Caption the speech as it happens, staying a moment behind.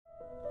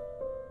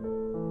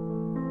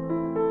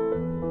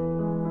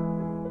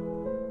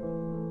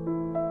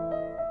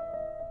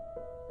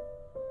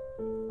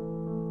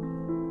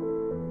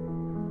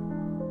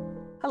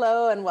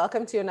Hello, and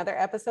welcome to another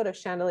episode of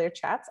Chandelier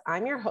Chats.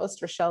 I'm your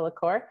host, Rochelle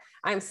LaCour.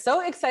 I'm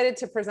so excited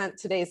to present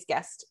today's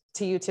guest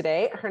to you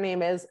today. Her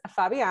name is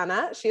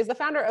Fabiana. She is the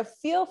founder of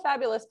Feel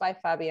Fabulous by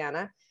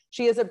Fabiana.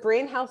 She is a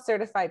brain health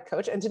certified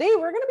coach. And today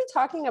we're going to be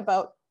talking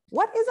about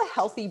what is a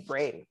healthy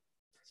brain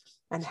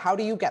and how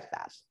do you get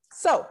that?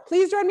 So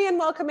please join me in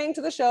welcoming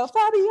to the show,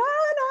 Fabiana.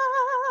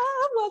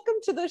 Welcome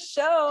to the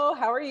show.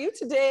 How are you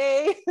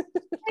today?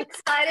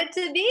 Excited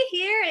to be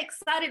here.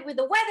 Excited with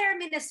the weather.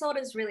 Minnesota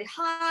is really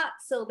hot,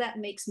 so that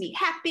makes me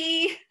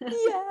happy.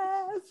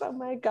 Yes. Oh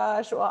my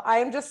gosh. Well,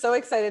 I'm just so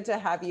excited to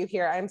have you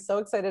here. I'm so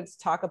excited to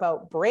talk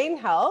about brain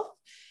health.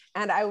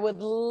 And I would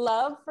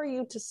love for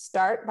you to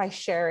start by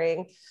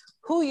sharing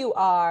who you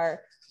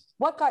are,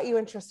 what got you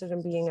interested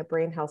in being a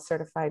brain health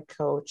certified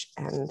coach,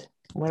 and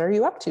what are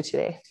you up to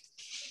today?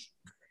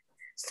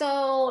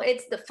 So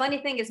it's the funny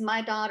thing is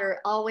my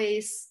daughter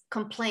always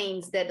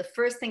complains that the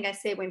first thing I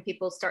say when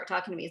people start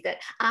talking to me is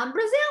that I'm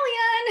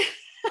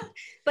Brazilian,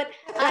 but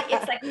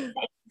it's like,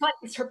 but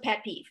it's her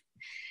pet peeve.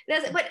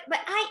 But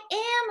I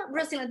am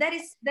Brazilian. That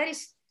is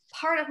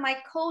part of my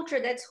culture.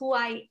 That's who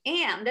I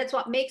am. That's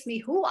what makes me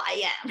who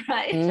I am,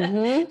 right?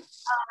 Mm-hmm.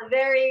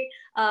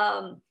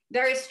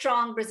 Very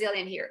strong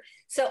Brazilian here.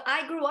 So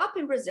I grew up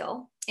in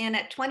Brazil, and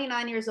at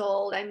 29 years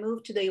old, I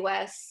moved to the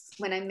US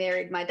when I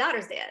married my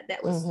daughter's dad.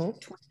 That was 20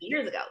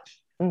 years ago.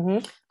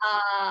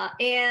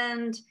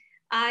 And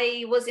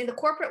I was in the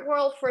corporate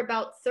world for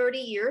about 30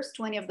 years,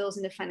 20 of those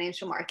in the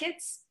financial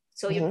markets.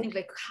 So you think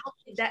like, how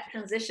did that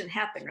transition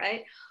happen,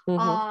 right?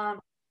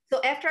 So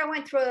after I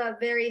went through a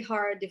very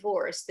hard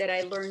divorce that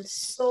I learned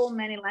so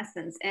many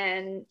lessons,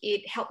 and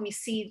it helped me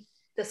see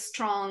the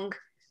strong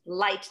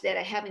light that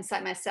I have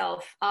inside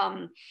myself.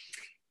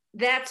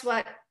 That's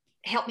what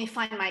helped me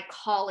find my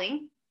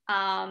calling.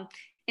 And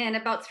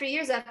about 3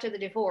 years after the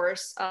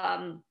divorce,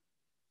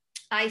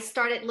 I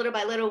started little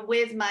by little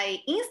with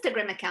my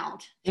Instagram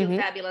account, Feel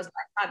Fabulous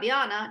by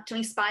Fabiana, to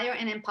inspire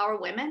and empower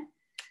women.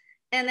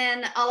 And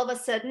then all of a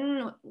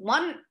sudden,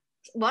 one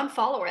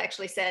follower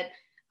actually said,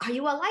 "Are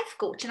you a life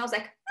coach?" And I was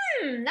like,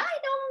 I don't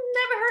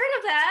never heard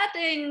of that.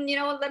 And,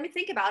 let me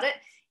think about it.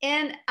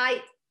 And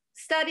I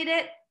studied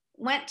it,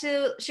 went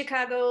to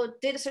Chicago,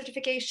 did a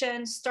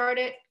certification,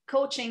 started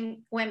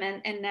coaching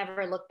women, and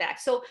never looked back.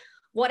 So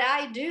what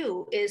I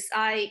do is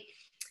I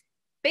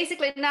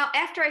basically, now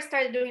after I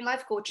started doing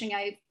life coaching,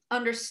 I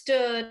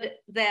understood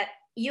that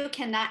you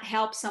cannot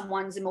help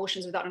someone's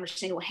emotions without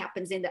understanding what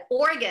happens in the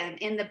organ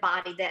in the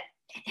body that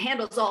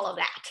handles all of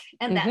that.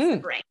 And that's the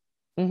brain.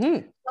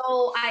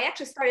 So I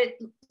actually started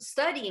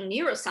studying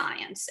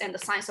neuroscience and the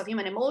science of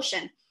human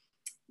emotion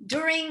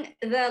during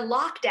the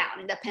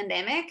lockdown in the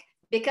pandemic,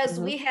 because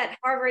we had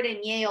Harvard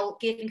and Yale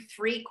giving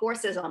free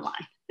courses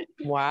online.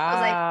 Wow. I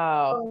was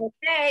like,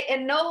 okay,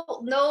 and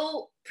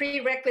no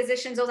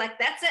prerequisitions. I was like,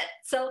 that's it.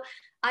 So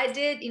I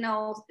did,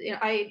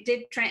 I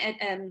did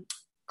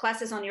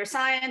classes on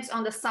neuroscience,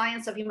 on the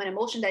science of human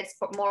emotion, that's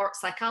more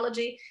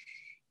psychology.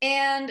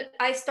 And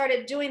I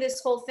started doing this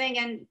whole thing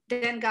and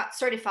then got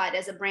certified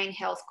as a brain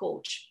health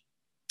coach.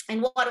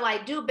 And what do I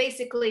do?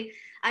 Basically,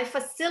 I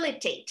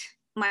facilitate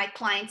my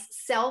clients'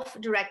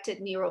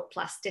 self-directed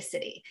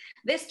neuroplasticity.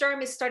 This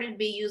term is starting to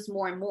be used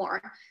more and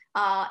more.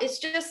 It's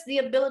just the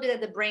ability that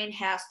the brain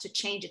has to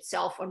change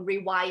itself on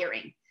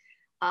rewiring.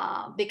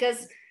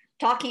 Because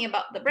talking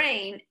about the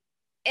brain,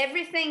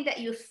 everything that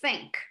you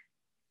think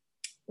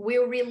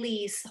will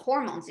release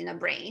hormones in the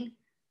brain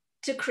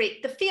to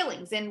create the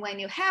feelings. And when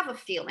you have a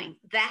feeling,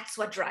 that's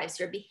what drives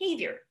your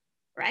behavior,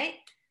 right?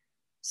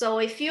 So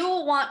if you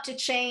want to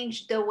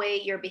change the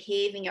way you're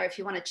behaving, or if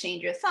you want to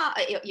change your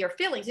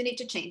feelings, you need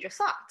to change your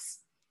thoughts.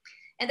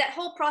 And that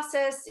whole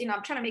process,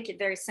 I'm trying to make it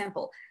very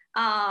simple,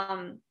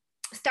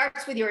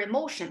 starts with your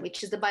emotion,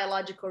 which is the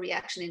biological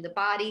reaction in the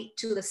body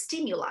to the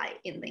stimuli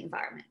in the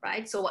environment,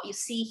 right? So what you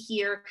see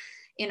here,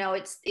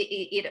 it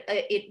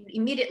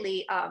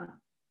immediately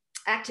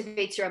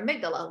activates your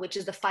amygdala, which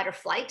is the fight or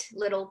flight,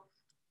 little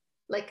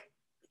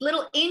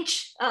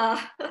inch part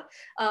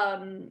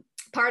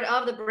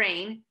of the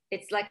brain.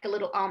 It's like a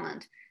little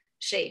almond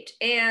shaped,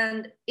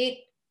 and it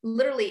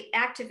literally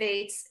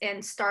activates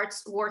and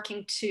starts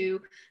working to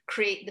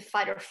create the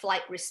fight or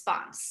flight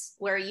response,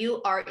 where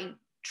you are in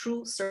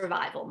true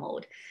survival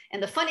mode.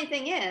 And the funny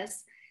thing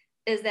is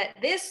that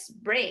this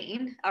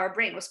brain, our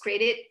brain, was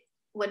created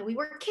when we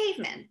were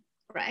cavemen,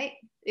 right?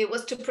 It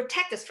was to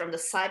protect us from the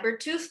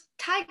saber-toothed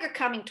tiger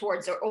coming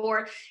towards us,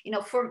 or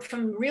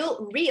from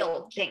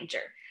real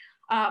danger.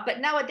 But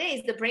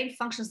nowadays, the brain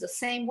functions the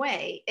same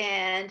way,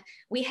 and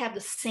we have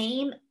the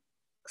same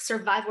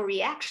survival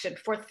reaction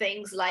for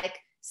things like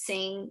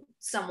seeing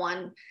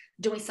someone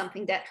doing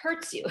something that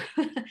hurts you.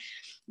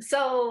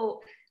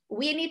 So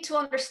we need to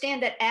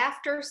understand that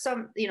after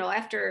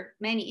after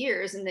many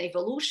years in the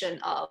evolution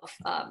of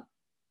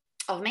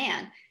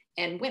man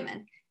and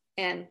women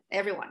and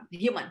everyone,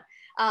 human,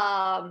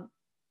 the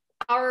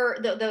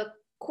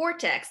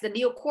cortex, the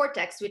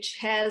neocortex, which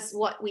has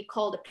what we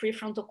call the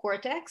prefrontal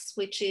cortex,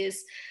 which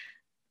is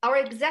the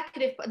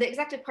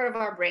executive part of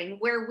our brain,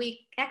 where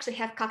we actually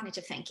have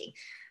cognitive thinking.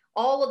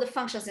 All of the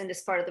functions in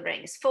this part of the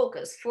brain is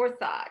focus,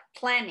 forethought,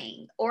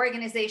 planning,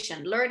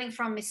 organization, learning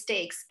from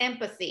mistakes,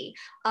 empathy.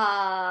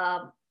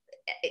 Oh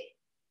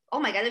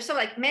my God, there's so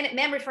like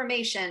memory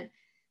formation.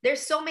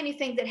 There's so many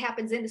things that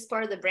happens in this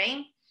part of the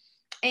brain.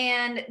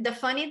 And the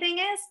funny thing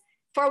is,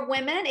 for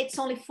women, it's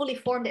only fully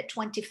formed at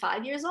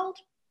 25 years old.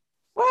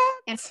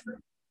 What?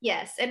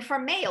 Yes, and for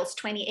males,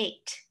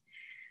 28.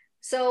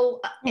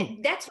 So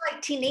that's why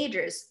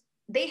teenagers,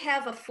 they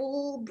have a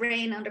full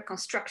brain under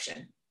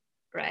construction,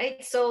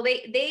 right? So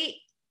they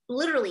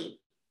literally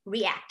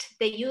react.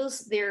 They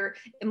use their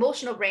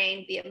emotional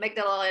brain, the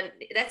amygdala, and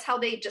that's how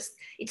they just,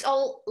 it's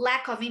all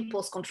lack of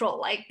impulse control.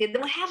 Like they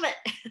don't have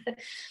it.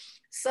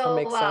 So,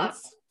 that makes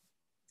sense.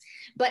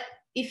 But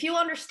if you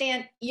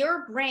understand,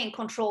 your brain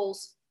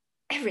controls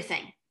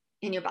everything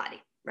in your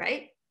body,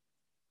 right?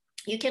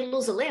 You can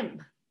lose a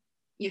limb,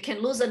 you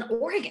can lose an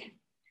organ,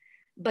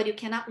 but you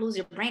cannot lose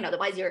your brain,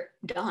 otherwise you're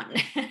done.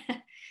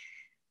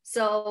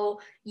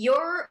 So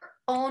your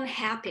own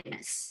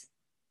happiness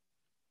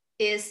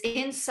is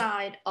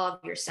inside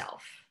of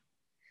yourself.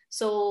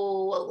 So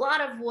a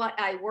lot of what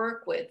I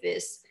work with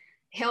is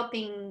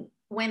helping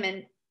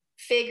women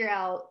figure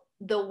out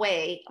the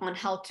way on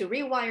how to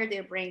rewire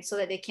their brain so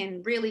that they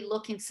can really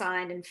look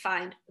inside and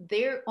find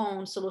their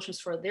own solutions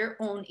for their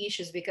own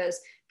issues, because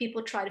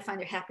people try to find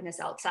their happiness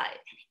outside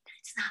and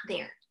it's not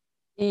there.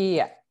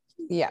 Yeah.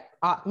 Yeah.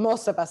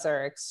 Most of us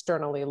are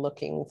externally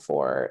looking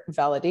for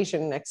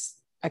validation.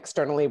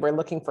 Externally, we're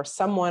looking for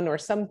someone or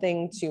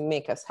something to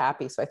make us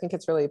happy. So I think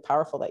it's really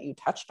powerful that you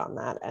touched on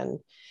that. And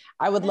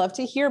I would love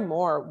to hear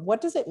more. What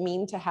does it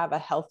mean to have a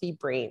healthy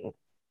brain?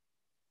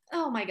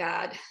 Oh my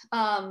God.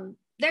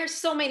 There's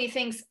so many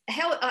things.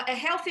 A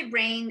healthy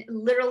brain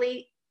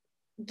literally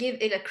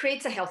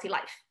creates a healthy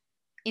life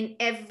in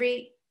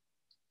every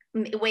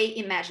way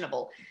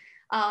imaginable.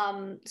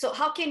 So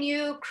how can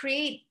you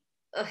create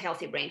a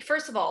healthy brain?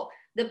 First of all,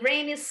 the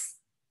brain is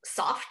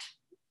soft.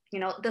 You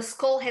know, the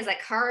skull has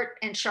like hard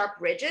and sharp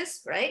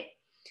ridges, right?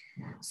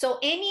 So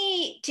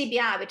any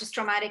TBI, which is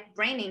traumatic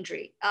brain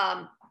injury,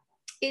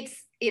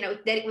 it's, you know,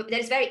 that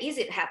is very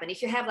easy to happen.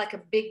 If you have like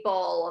a big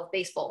ball of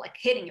baseball, like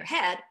hitting your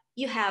head,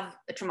 you have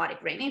a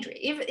traumatic brain injury.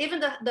 Even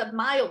the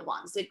mild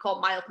ones, they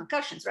call mild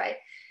concussions, right?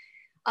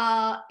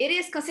 It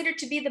is considered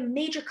to be the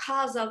major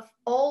cause of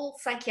all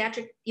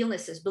psychiatric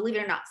illnesses, believe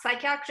it or not.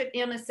 Psychiatric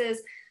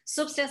illnesses,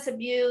 substance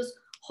abuse,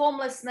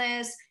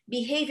 homelessness,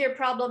 behavior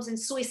problems, and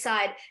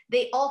suicide,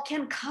 they all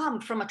can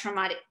come from a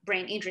traumatic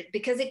brain injury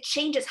because it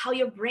changes how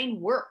your brain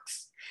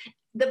works.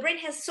 The brain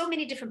has so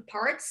many different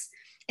parts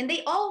and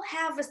they all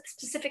have a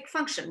specific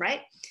function,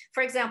 right?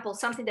 For example,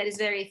 something that is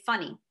very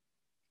funny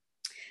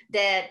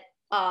that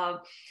I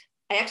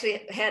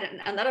actually had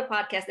another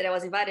podcast that I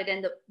was invited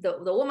in.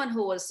 The woman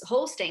who was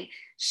hosting,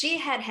 she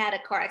had a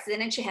car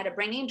accident and she had a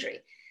brain injury.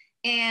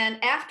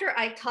 And after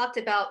I talked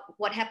about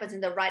what happens in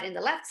the right and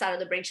the left side of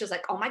the brain, she was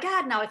like, oh my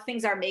God, now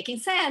things are making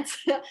sense.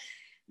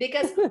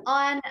 Because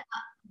on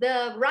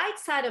the right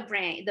side of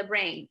the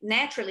brain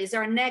naturally is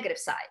our negative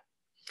side.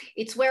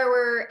 It's where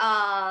we're,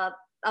 I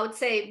would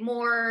say,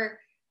 more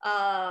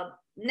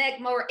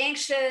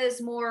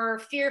anxious, more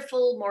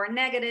fearful, more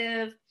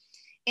negative.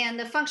 And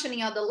the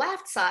functioning of the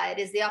left side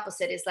is the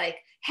opposite. It's like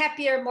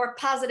happier, more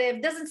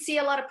positive, doesn't see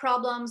a lot of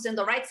problems. And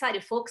the right side,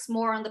 it focuses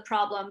more on the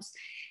problems.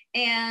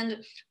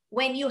 And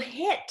when you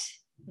hit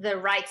the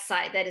right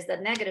side, that is the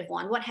negative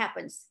one, what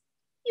happens?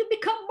 You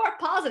become more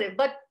positive,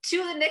 but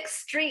to an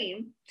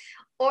extreme,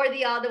 or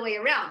the other way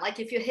around. Like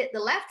if you hit the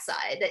left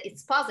side, that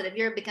it's positive,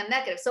 you become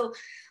negative. So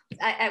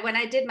when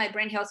I did my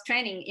brain health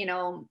training, you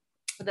know,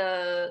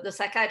 the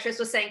psychiatrist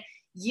was saying,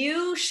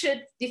 you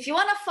should, if you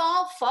want to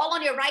fall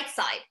on your right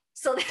side.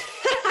 So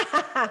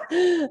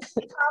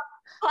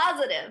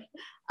positive.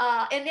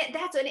 And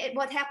that's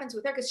what happens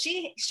with her, because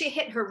she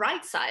hit her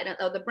right side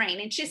of the brain,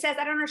 and she says,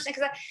 I don't understand,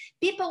 because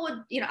people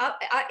would, you know,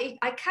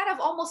 I kind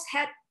of almost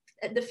had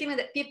the feeling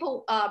that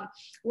people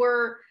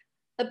were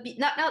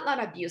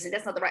not abusing,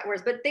 that's not the right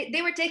words, but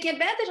they were taking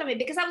advantage of me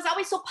because I was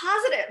always so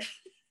positive.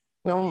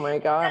 Oh my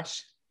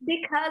gosh.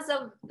 Because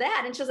of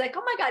that. And she was like,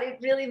 oh my God, it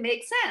really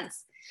makes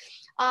sense.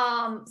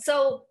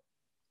 So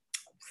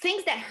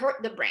things that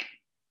hurt the brain,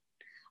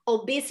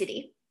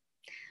 obesity,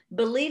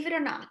 believe it or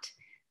not,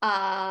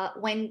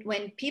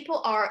 when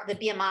people are, the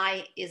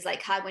BMI is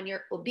like high, when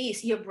you're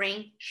obese, your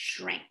brain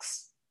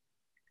shrinks.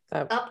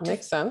 That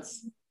makes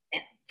sense.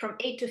 From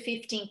 8 to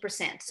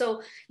 15%.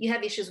 So you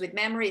have issues with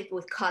memory,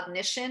 with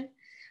cognition,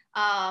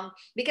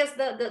 because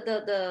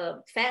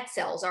the fat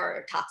cells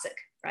are toxic,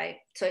 right?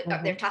 So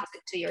they're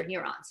toxic to your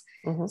neurons.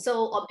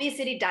 So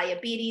obesity,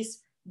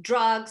 diabetes,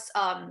 drugs,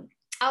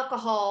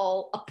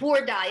 alcohol, a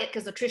poor diet,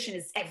 because nutrition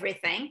is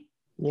everything.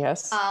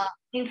 Yes.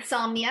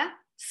 Insomnia,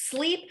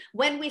 sleep.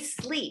 When we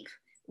sleep,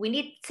 we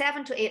need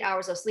 7 to 8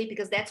 hours of sleep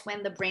because that's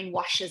when the brain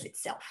washes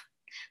itself.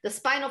 The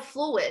spinal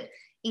fluid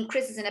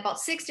increases in about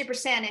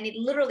 60%, and it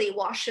literally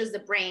washes the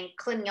brain,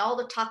 cleaning all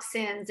the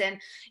toxins, and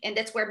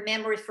that's where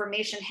memory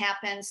formation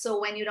happens. So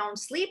when you don't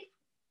sleep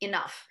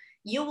enough,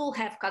 you will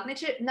have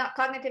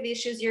cognitive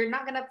issues. You're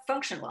not going to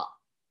function well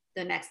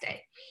the next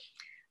day.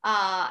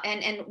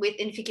 And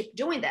if you keep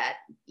doing that,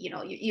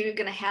 you're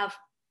going to have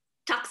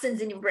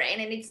toxins in your brain,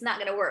 and it's not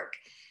going to work.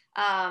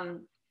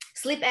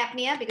 Sleep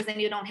apnea, because then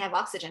you don't have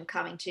oxygen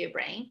coming to your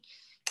brain.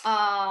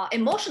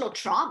 Emotional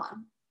trauma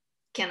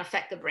can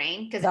affect the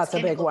brain, because that's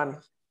a big one.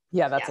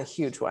 Yeah, that's a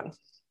huge one.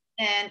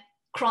 And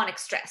chronic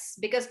stress,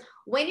 because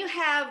when you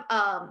have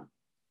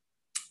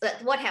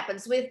what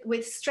happens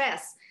with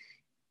stress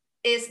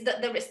is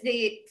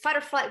the fight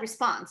or flight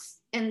response,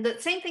 and the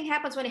same thing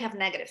happens when you have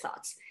negative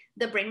thoughts.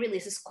 The brain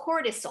releases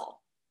cortisol.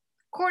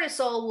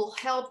 Cortisol will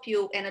help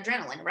you, and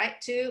adrenaline, right,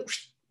 to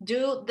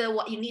do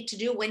what you need to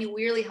do when you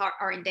really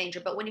are in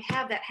danger. But when you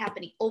have that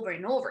happening over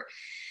and over,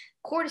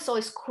 cortisol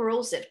is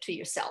corrosive to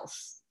your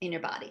cells in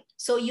your body.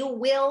 So you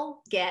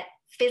will get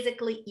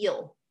physically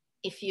ill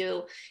if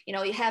you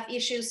have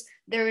issues.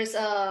 There's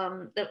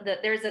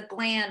a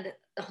gland,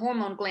 a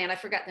hormone gland, I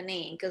forgot the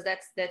name, because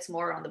that's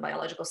more on the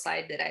biological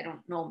side that I don't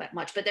know that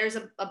much, but there's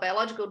a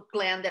biological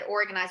gland that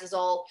organizes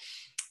all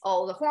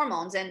the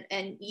hormones, and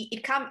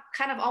it kind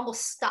of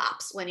almost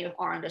stops when you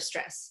are under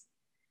stress.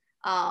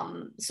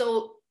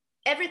 So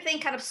everything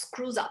kind of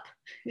screws up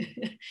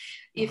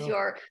if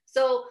you're,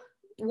 so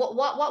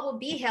what would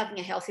be having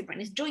a healthy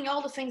brain is doing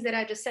all the things that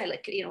I just said,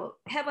 like,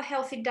 have a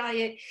healthy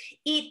diet,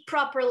 eat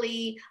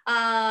properly,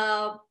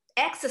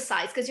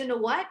 exercise. Because you know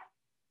what?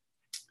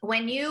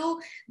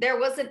 There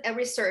wasn't a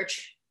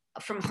research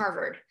from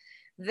Harvard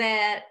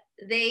that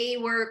they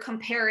were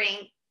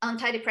comparing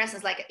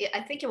antidepressants, like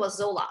I think it was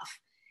Zoloft,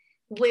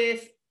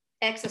 with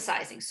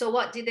exercising. So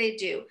what did they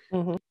do?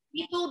 Mm-hmm.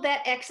 People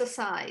that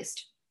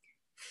exercised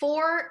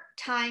 4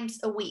 times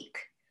a week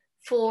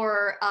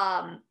for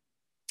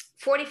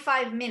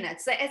 45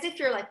 minutes, as if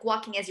you're like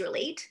walking as you're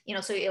late,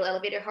 so you'll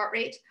elevate your heart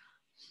rate.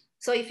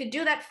 So if you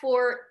do that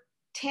for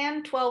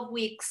 10, 12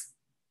 weeks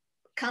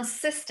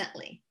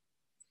consistently,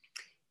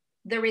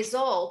 the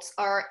results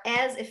are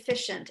as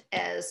efficient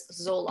as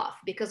Zoloft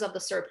because of the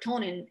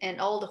serotonin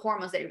and all the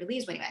hormones that you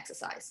release when you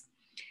exercise.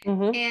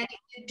 Mm-hmm. And if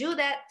you do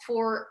that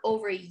for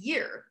over a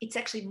year, it's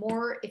actually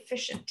more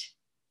efficient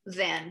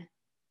than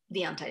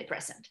the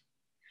antidepressant.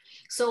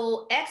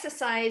 So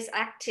exercise,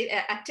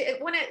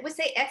 when we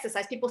say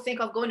exercise, people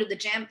think of going to the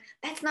gym.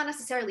 That's not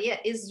necessarily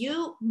it. Is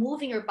you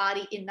moving your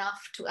body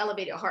enough to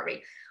elevate your heart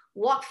rate.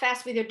 Walk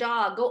fast with your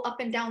dog, go up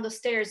and down the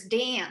stairs,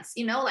 dance,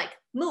 like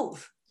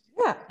move.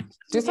 Yeah,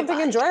 do something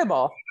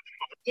enjoyable.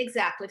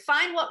 Exactly.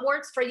 Find what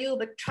works for you,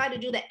 but try to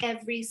do that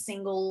every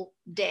single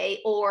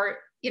day, or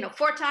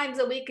 4 times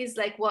a week is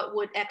like what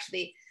would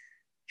actually,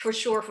 for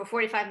sure, for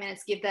 45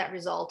 minutes, give that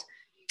result.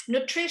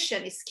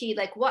 Nutrition is key.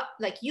 Like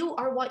you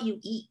are what you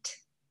eat.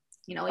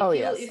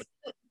 If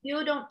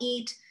you don't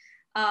eat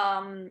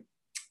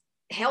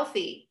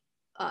healthy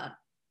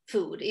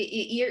food,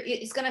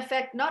 it's going to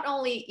affect not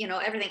only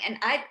everything.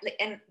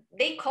 And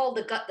they call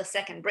the gut the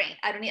second brain.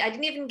 I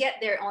didn't even get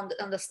there on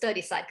the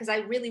study side, because I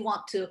really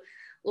want to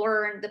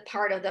learn the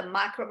part of the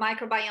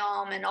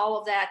microbiome and all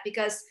of that,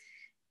 because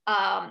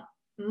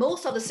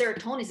most of the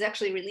serotonin is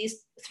actually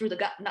released through the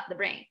gut, not the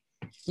brain.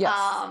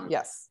 Yes,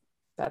 yes,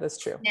 that is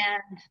true.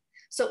 And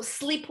so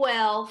sleep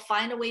well,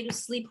 find a way to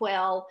sleep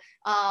well.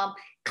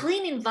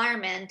 Clean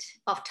environment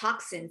of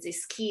toxins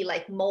is key,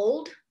 like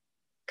mold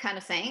kind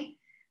of thing.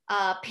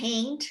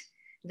 Paint,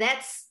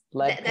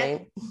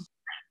 paint.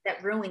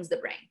 That ruins the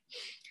brain.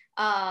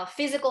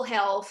 Physical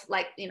health,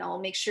 like,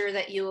 make sure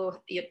that you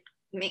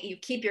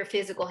keep your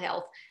physical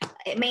health,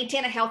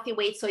 maintain a healthy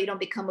weight so you don't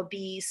become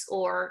obese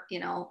or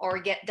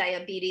get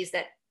diabetes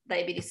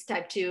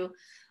type 2.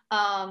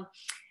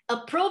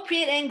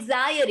 Appropriate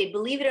anxiety.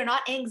 Believe it or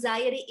not,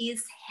 anxiety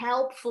is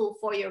helpful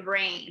for your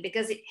brain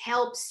because it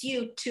helps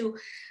you to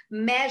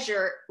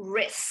measure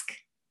risk.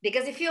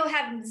 Because if you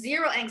have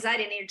zero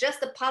anxiety and you're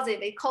just a positive,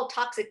 they call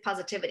toxic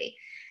positivity.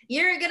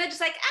 You're going to just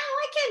like,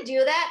 oh, I can't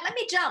do that. Let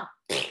me jump.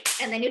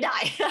 And then you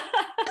die.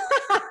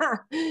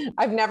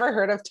 I've never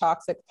heard of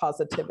toxic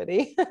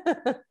positivity.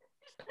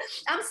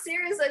 I'm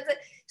serious.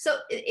 So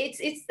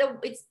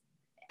it's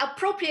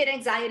appropriate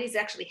anxiety is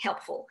actually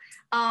helpful.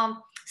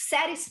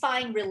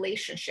 Satisfying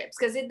relationships,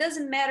 because it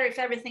doesn't matter if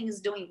everything is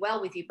doing well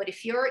with you, but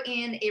if you're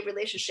in a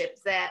relationship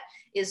that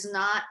is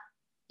not,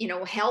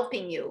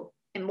 helping you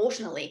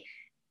emotionally,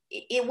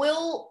 it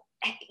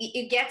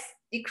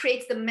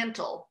creates the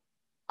mental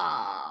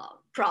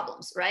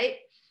problems, right?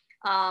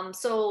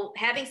 So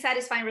having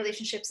satisfying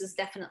relationships is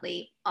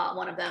definitely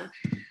one of them.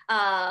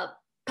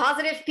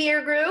 Positive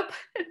peer group.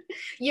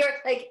 Your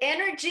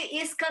energy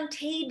is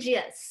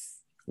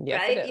contagious,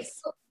 yes, right? It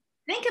is.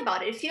 Think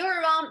about it. If you're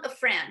around a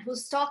friend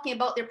who's talking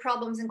about their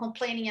problems and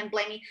complaining and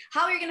blaming,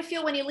 how are you going to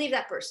feel when you leave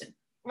that person?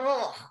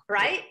 Ugh,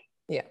 right?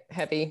 Yeah,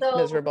 heavy,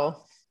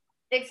 miserable.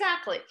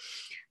 Exactly.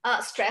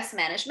 Stress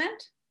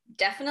management,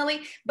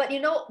 definitely. But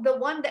the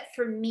one that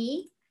for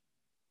me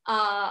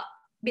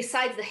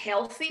besides the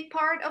healthy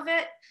part of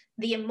it,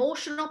 the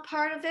emotional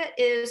part of it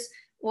is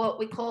what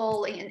we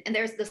call, and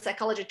there's the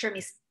psychology term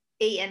is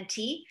ANT,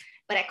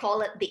 but I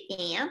call it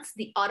the ants,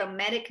 the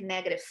automatic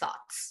negative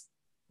thoughts.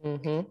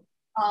 Mm-hmm.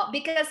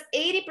 Because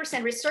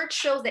 80% research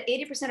shows that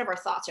 80% of our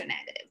thoughts are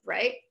negative,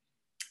 right?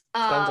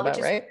 Sounds about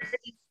right.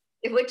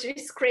 Which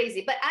is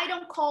crazy, but I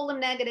don't call them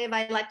negative.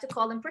 I like to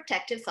call them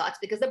protective thoughts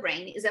because the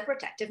brain is a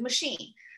protective machine.